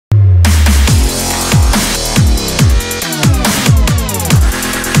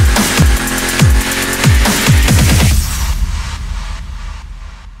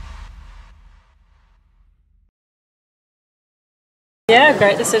Yeah,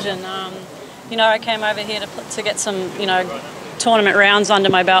 great decision. You know, I came over here to get some, tournament rounds under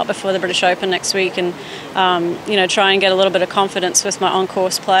my belt before the British Open next week, and try and get a little bit of confidence with my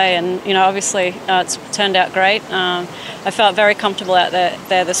on-course play. And obviously it's turned out great. I felt very comfortable out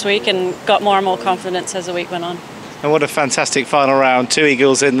there this week and got more and more confidence as the week went on. And what a fantastic final round, 2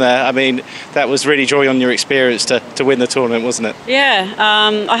 eagles in there. I mean, that was really drawing on your experience to win the tournament, wasn't it? Yeah,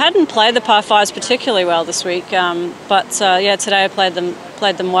 I hadn't played the par fives particularly well this week, but today I played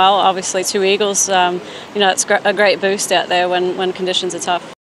them well. Obviously 2 eagles, it's a great boost out there when conditions are tough.